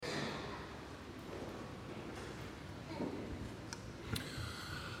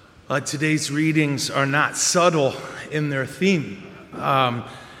Today's readings are not subtle in their theme.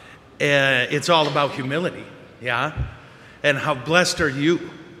 It's all about humility, yeah? And how blessed are you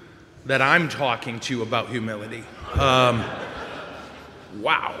that I'm talking to you about humility.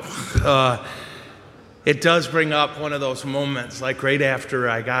 Wow. It does bring up one of those moments, like right after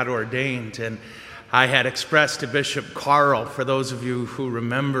I got ordained, and I had expressed to Bishop Carl, for those of you who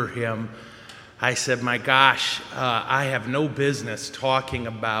remember him, I said, my gosh, I have no business talking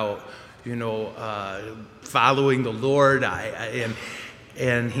about, following the Lord.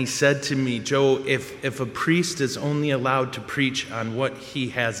 And he said to me, Joe, if a priest is only allowed to preach on what he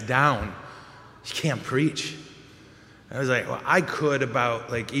has down, he can't preach. I was like, well, I could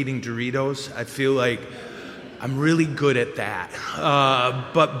about eating Doritos. I feel like I'm really good at that.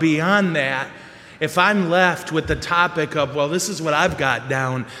 But beyond that, if I'm left with the topic of, well, this is what I've got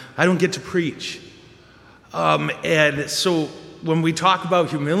down, I don't get to preach. And so when we talk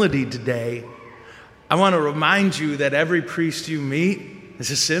about humility today, I want to remind you that every priest you meet is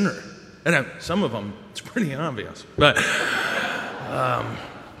a sinner. And some of them, it's pretty obvious. But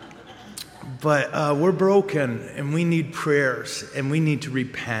we're broken, and we need prayers, and we need to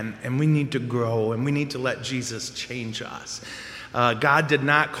repent, and we need to grow, and we need to let Jesus change us. God did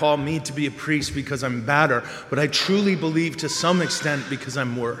not call me to be a priest because I'm better, but I truly believe to some extent because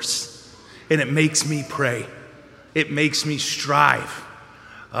I'm worse. And it makes me pray. It makes me strive.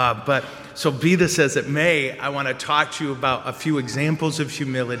 But so be this as it may, I want to talk to you about a few examples of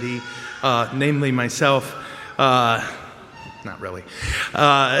humility, namely myself. Not really.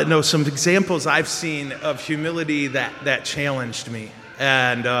 Some examples I've seen of humility that challenged me.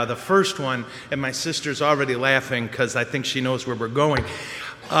 And the first one, and my sister's already laughing because I think she knows where we're going.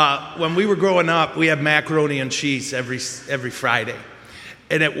 When we were growing up, we had macaroni and cheese every Friday.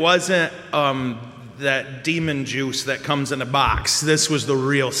 And it wasn't that demon juice that comes in a box. This was the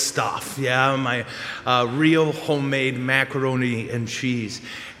real stuff, yeah? My real homemade macaroni and cheese.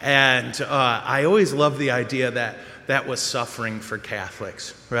 And I always loved the idea that was suffering for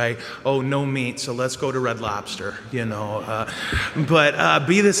Catholics, right? Oh, no meat, so let's go to Red Lobster, But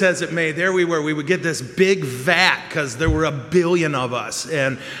be this as it may, there we were. We would get this big vat because there were 1 billion of us,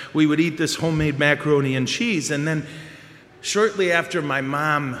 and we would eat this homemade macaroni and cheese. And then shortly after my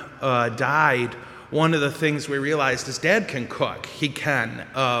mom died, one of the things we realized is Dad can cook. He can,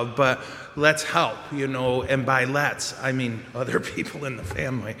 but let's help, and by let's, I mean other people in the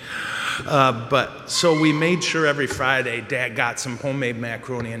family. But so we made sure every Friday Dad got some homemade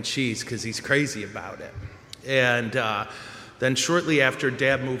macaroni and cheese because he's crazy about it. And then shortly after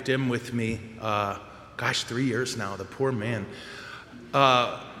Dad moved in with me, 3 years now, the poor man,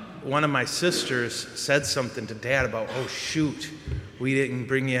 one of my sisters said something to Dad about, oh shoot, we didn't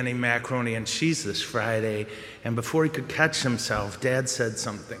bring you any macaroni and cheese this Friday. And before he could catch himself, Dad said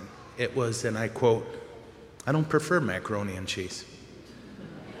something. It was, and I quote, I don't prefer macaroni and cheese.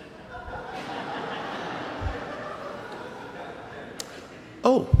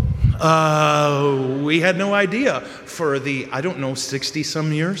 We had no idea. For the,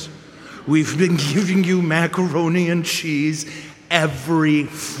 60-some years, we've been giving you macaroni and cheese every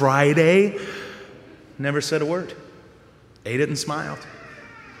Friday. Never said a word. Ate it and smiled.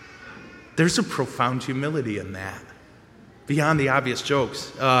 There's a profound humility in that. Beyond the obvious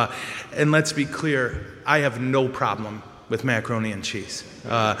jokes. And let's be clear, I have no problem with macaroni and cheese.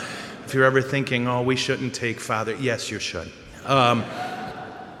 If you're ever thinking, oh, we shouldn't take Father, yes, you should.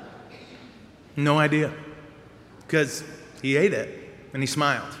 No idea. Because he ate it and he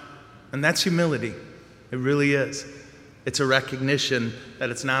smiled. And that's humility. It really is. It's a recognition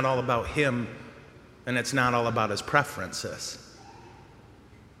that it's not all about him and it's not all about his preferences.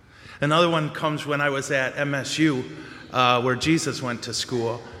 Another one comes when I was at MSU, where Jesus went to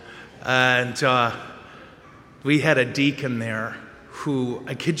school. And we had a deacon there who,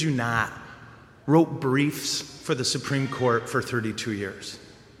 I kid you not, wrote briefs for the Supreme Court for 32 years.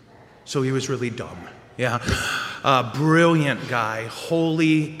 So he was really dumb. Yeah. Brilliant guy,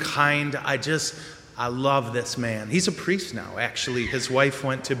 holy, kind. I love this man. He's a priest now, actually. His wife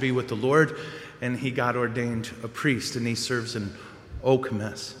went to be with the Lord, and he got ordained a priest, and he serves in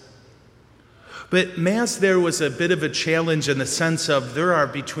Okemos. But Mass there was a bit of a challenge in the sense of there are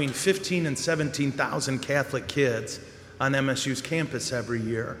between 15 and 17,000 Catholic kids on MSU's campus every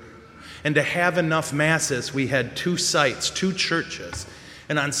year. And to have enough Masses, we had 2 sites, 2 churches.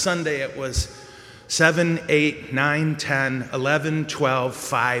 And on Sunday it was 7, 8, 9, 10, 11, 12,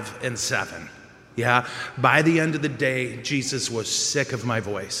 5, and 7. Yeah, by the end of the day, Jesus was sick of my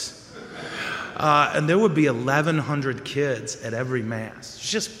voice. And there would be 1,100 kids at every Mass.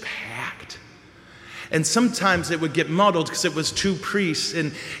 It's just packed. And sometimes it would get muddled because it was two priests.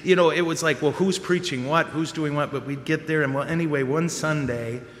 And, it was like, well, who's preaching what? Who's doing what? But we'd get there. And, well, anyway, one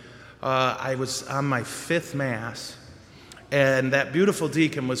Sunday, I was on my 5th Mass. And that beautiful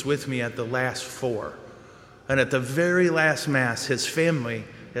deacon was with me at the last 4. And at the very last Mass, his family,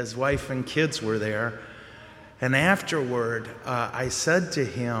 his wife and kids were there. And afterward, I said to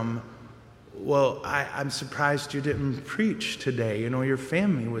him, well, I'm surprised you didn't preach today. Your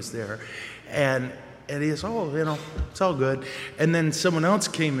family was there. And he says, it's all good. And then someone else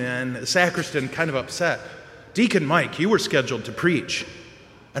came in, the sacristan, kind of upset. Deacon Mike, you were scheduled to preach.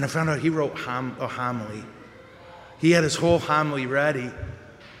 And I found out he wrote a homily. He had his whole homily ready,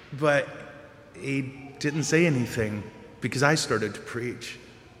 but he didn't say anything because I started to preach.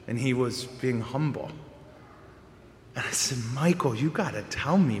 And he was being humble. And I said, Michael, you got to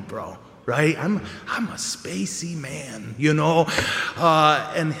tell me, bro. Right? I'm a spacey man,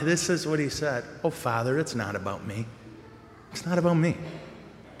 And this is what he said. Oh, Father, it's not about me. It's not about me.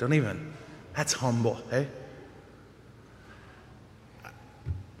 Don't even. That's humble, eh?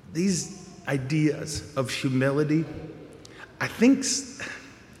 These ideas of humility, I think,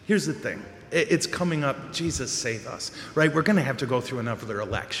 here's the thing. It's coming up, Jesus save us, right? We're going to have to go through another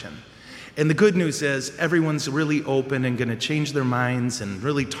election. And the good news is everyone's really open and going to change their minds and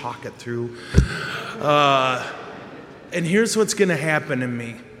really talk it through. And here's what's going to happen to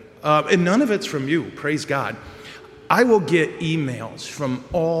me. And none of it's from you, praise God. I will get emails from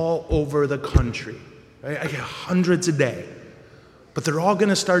all over the country. Right? I get hundreds a day. But they're all going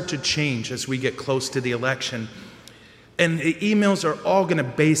to start to change as we get close to the election. And the emails are all going to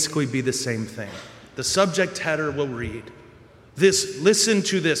basically be the same thing. The subject header will read, listen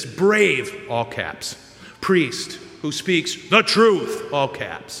to this brave, all caps, priest who speaks the truth, all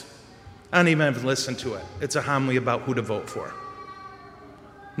caps. I don't even have to listen to it. It's a homily about who to vote for.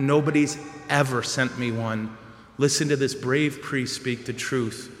 Nobody's ever sent me one. Listen to this brave priest speak the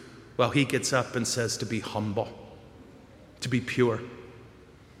truth while he gets up and says to be humble, to be pure,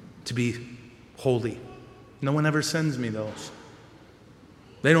 to be holy. No one ever sends me those.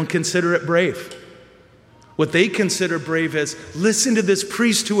 They don't consider it brave. What they consider brave is, listen to this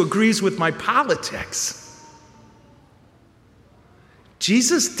priest who agrees with my politics.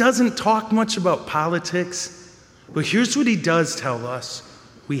 Jesus doesn't talk much about politics, but here's what he does tell us.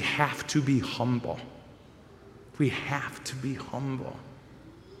 We have to be humble. We have to be humble.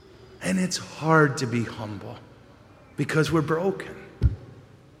 And it's hard to be humble because we're broken.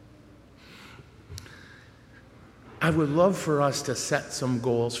 I would love for us to set some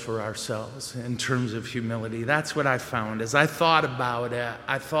goals for ourselves in terms of humility. That's what I found. As I thought about it,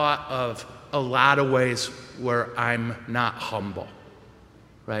 I thought of a lot of ways where I'm not humble,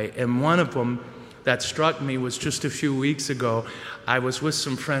 right? And one of them that struck me was just a few weeks ago. I was with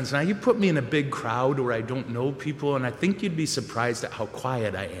some friends. Now, you put me in a big crowd where I don't know people, and I think you'd be surprised at how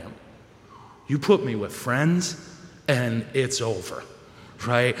quiet I am. You put me with friends, and it's over.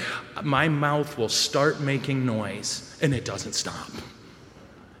 Right? My mouth will start making noise, and it doesn't stop.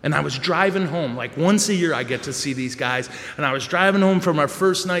 And I was driving home, like once a year I get to see these guys, and I was driving home from our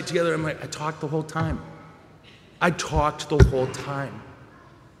first night together, and I talked the whole time. I talked the whole time.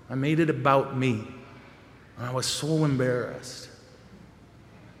 I made it about me, and I was so embarrassed.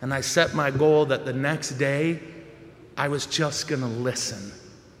 And I set my goal that the next day, I was just going to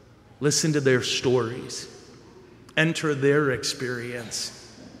listen to their stories, enter their experience,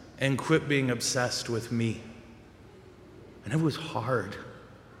 and quit being obsessed with me. And it was hard.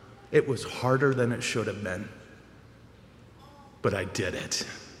 It was harder than it should have been. But I did it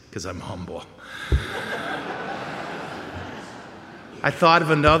because I'm humble. I thought of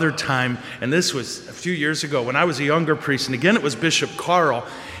another time, and this was a few years ago when I was a younger priest, and again it was Bishop Carl.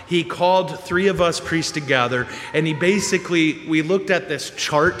 He called 3 of us priests together, and we looked at this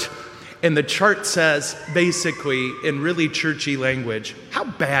chart. And the chart says, basically, in really churchy language, how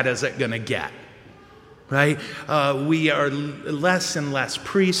bad is it going to get? Right? We are less and less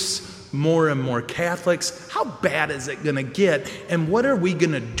priests, more and more Catholics. How bad is it going to get? And what are we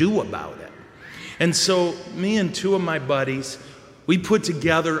going to do about it? And so me and 2 of my buddies, we put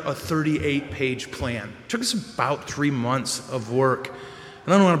together a 38-page plan. It took us about 3 months of work.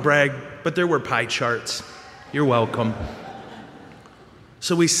 And I don't want to brag, but there were pie charts. You're welcome.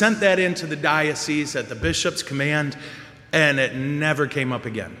 So we sent that into the diocese at the bishop's command, and it never came up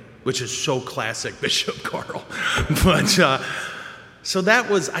again, which is so classic Bishop Carl. But so that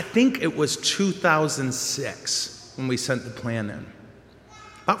was, I think it was 2006 when we sent the plan in.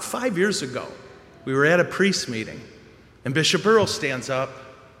 About 5 years ago, we were at a priest meeting, and Bishop Earl stands up,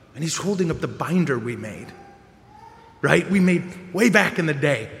 and he's holding up the binder we made, right? We made way back in the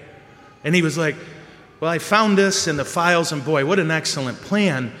day. And he was like, well, I found this in the files, and boy, what an excellent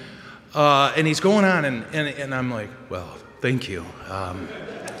plan. And he's going on, and I'm like, well, thank you.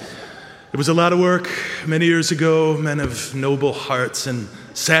 It was a lot of work many years ago, men of noble hearts and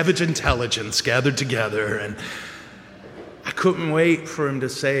savage intelligence gathered together, and I couldn't wait for him to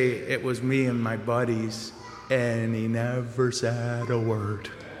say it was me and my buddies, and he never said a word.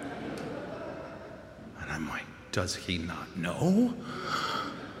 And I'm like, does he not know?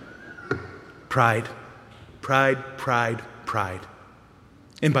 Pride, pride, pride, pride.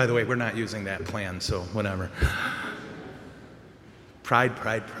 And by the way, we're not using that plan, so whatever. Pride,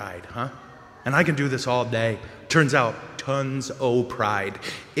 pride, pride, huh? And I can do this all day. Turns out, tons of pride.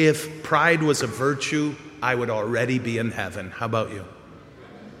 If pride was a virtue, I would already be in heaven. How about you?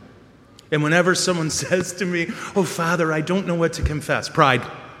 And whenever someone says to me, oh, Father, I don't know what to confess. Pride.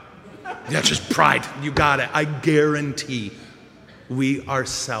 Yeah, just pride. You got it. I guarantee we are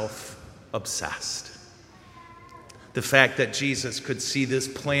self-obsessed. The fact that Jesus could see this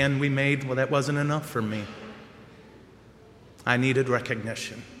plan we made, well, that wasn't enough for me. I needed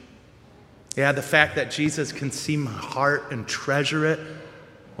recognition. Yeah, the fact that Jesus can see my heart and treasure it,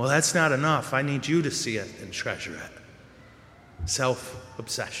 well, that's not enough. I need you to see it and treasure it.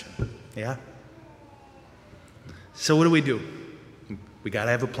 Self-obsession, yeah? So what do? We got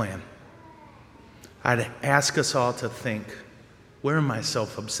to have a plan. I'd ask us all to think, where am I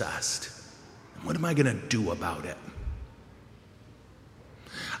self-obsessed? And what am I going to do about it?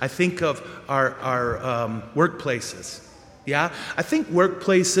 I think of our workplaces. Yeah, I think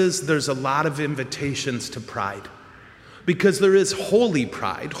workplaces, there's a lot of invitations to pride because there is holy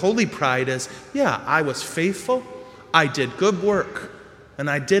pride. Holy pride is, yeah, I was faithful, I did good work, and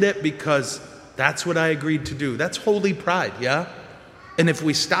I did it because that's what I agreed to do. That's holy pride, yeah? And if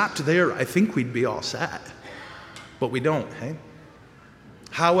we stopped there, I think we'd be all set. But we don't, hey?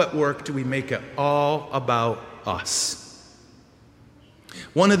 How at work do we make it all about us?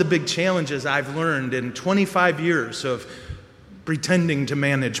 One of the big challenges I've learned in 25 years of pretending to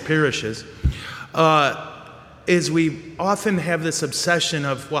manage parishes is we often have this obsession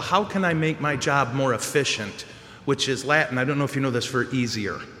of, well, how can I make my job more efficient? Which is Latin. I don't know if you know this for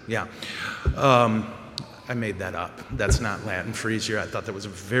easier. Yeah. I made that up. That's not Latin for easier. I thought that was a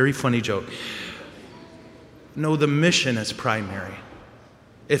very funny joke. No, the mission is primary.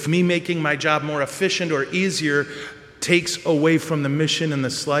 If me making my job more efficient or easier takes away from the mission in the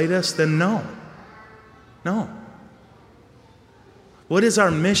slightest, then no. No. What is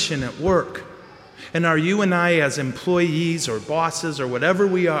our mission at work? And are you and I, as employees or bosses or whatever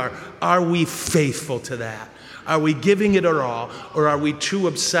we are we faithful to that? Are we giving it our all, or are we too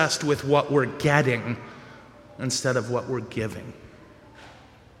obsessed with what we're getting instead of what we're giving?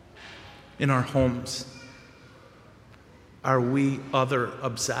 In our homes, are we other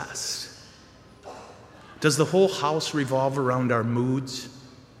obsessed? Does the whole house revolve around our moods?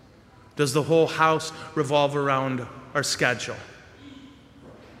 Does the whole house revolve around our schedule?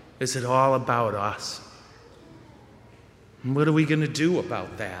 Is it all about us? And what are we going to do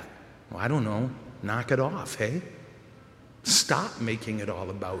about that? Well, I don't know. Knock it off, hey? Stop making it all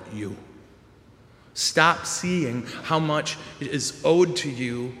about you. Stop seeing how much is owed to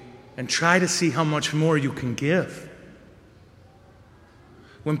you and try to see how much more you can give.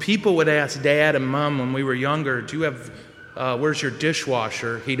 When people would ask Dad and Mom when we were younger, do you have, where's your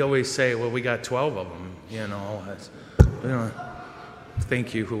dishwasher? He'd always say, well, we got 12 of them, you know.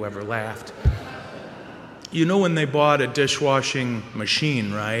 Thank you, whoever laughed. You know when they bought a dishwashing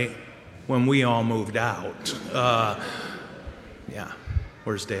machine, right? When we all moved out. Yeah.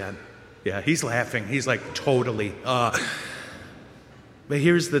 Where's Dad? Yeah, he's laughing. He's like, totally. But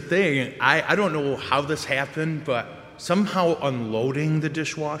here's the thing. I don't know how this happened, but somehow unloading the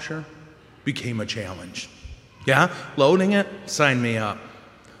dishwasher became a challenge. Yeah? Loading it, sign me up.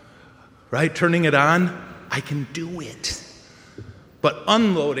 Right? Turning it on, I can do it. But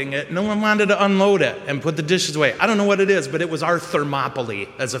unloading it, no one wanted to unload it and put the dishes away. I don't know what it is, but it was our Thermopylae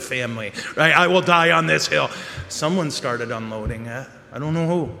as a family, right? I will die on this hill. Someone started unloading it. I don't know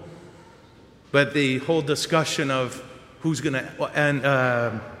who. But the whole discussion of who's going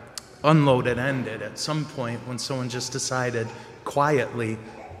to unload it ended at some point when someone just decided quietly,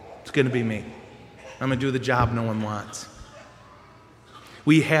 it's going to be me. I'm going to do the job no one wants.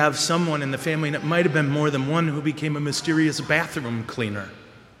 We have someone in the family, and it might have been more than one, who became a mysterious bathroom cleaner.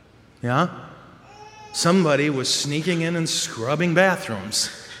 Yeah? Somebody was sneaking in and scrubbing bathrooms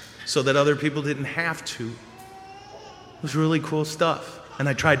so that other people didn't have to. It was really cool stuff. And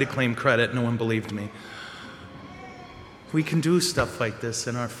I tried to claim credit. No one believed me. We can do stuff like this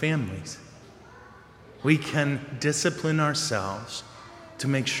in our families. We can discipline ourselves to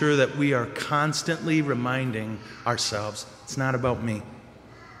make sure that we are constantly reminding ourselves, it's not about me.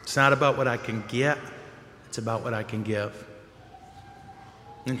 It's not about what I can get. It's about what I can give.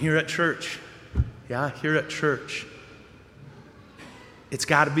 And here at church, it's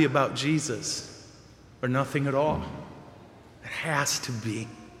got to be about Jesus or nothing at all. It has to be.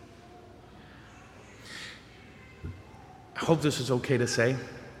 I hope this is okay to say,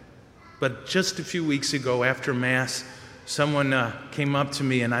 but just a few weeks ago after Mass, someone came up to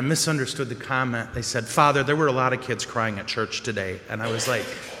me and I misunderstood the comment. They said, "Father, there were a lot of kids crying at church today." And I was like,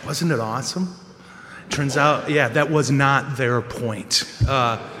 wasn't it awesome? Turns out, that was not their point.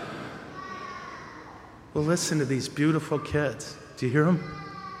 Well, listen to these beautiful kids. Do you hear them?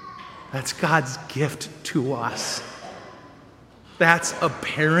 That's God's gift to us. That's a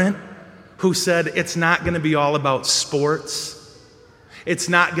parent who said it's not going to be all about sports. It's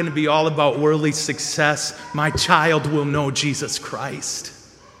not going to be all about worldly success. My child will know Jesus Christ.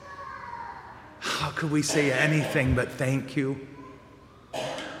 How could we say anything but thank you?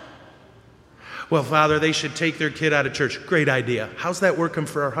 Well, Father, they should take their kid out of church. Great idea. How's that working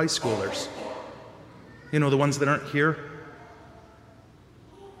for our high schoolers? You know, the ones that aren't here?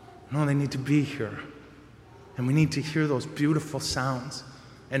 No, they need to be here. And we need to hear those beautiful sounds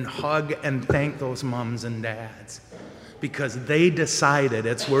and hug and thank those moms and dads because they decided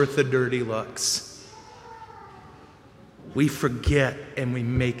it's worth the dirty looks. We forget and we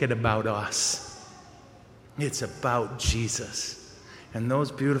make it about us. It's about Jesus. And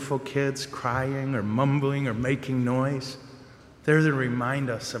those beautiful kids crying or mumbling or making noise, they're to remind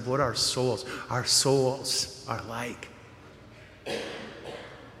us of what our souls are like.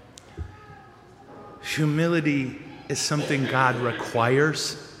 Humility is something God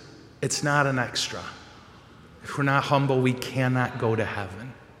requires. It's not an extra. If we're not humble, we cannot go to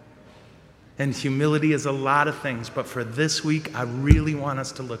heaven. And humility is a lot of things, but for this week, I really want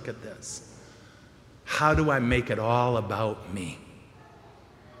us to look at this. How do I make it all about me?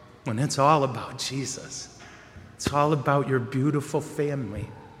 When it's all about Jesus. It's all about your beautiful family.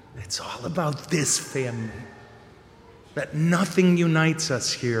 It's all about this family. That nothing unites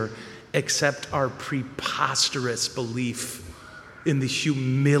us here except our preposterous belief in the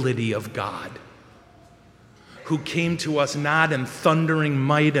humility of God, who came to us not in thundering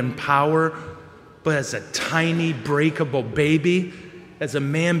might and power, but as a tiny, breakable baby, as a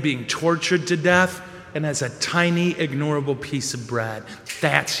man being tortured to death, and as a tiny, ignorable piece of bread.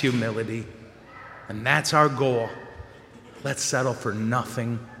 That's humility. And that's our goal. Let's settle for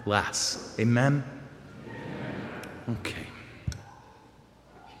nothing less. Amen? Okay.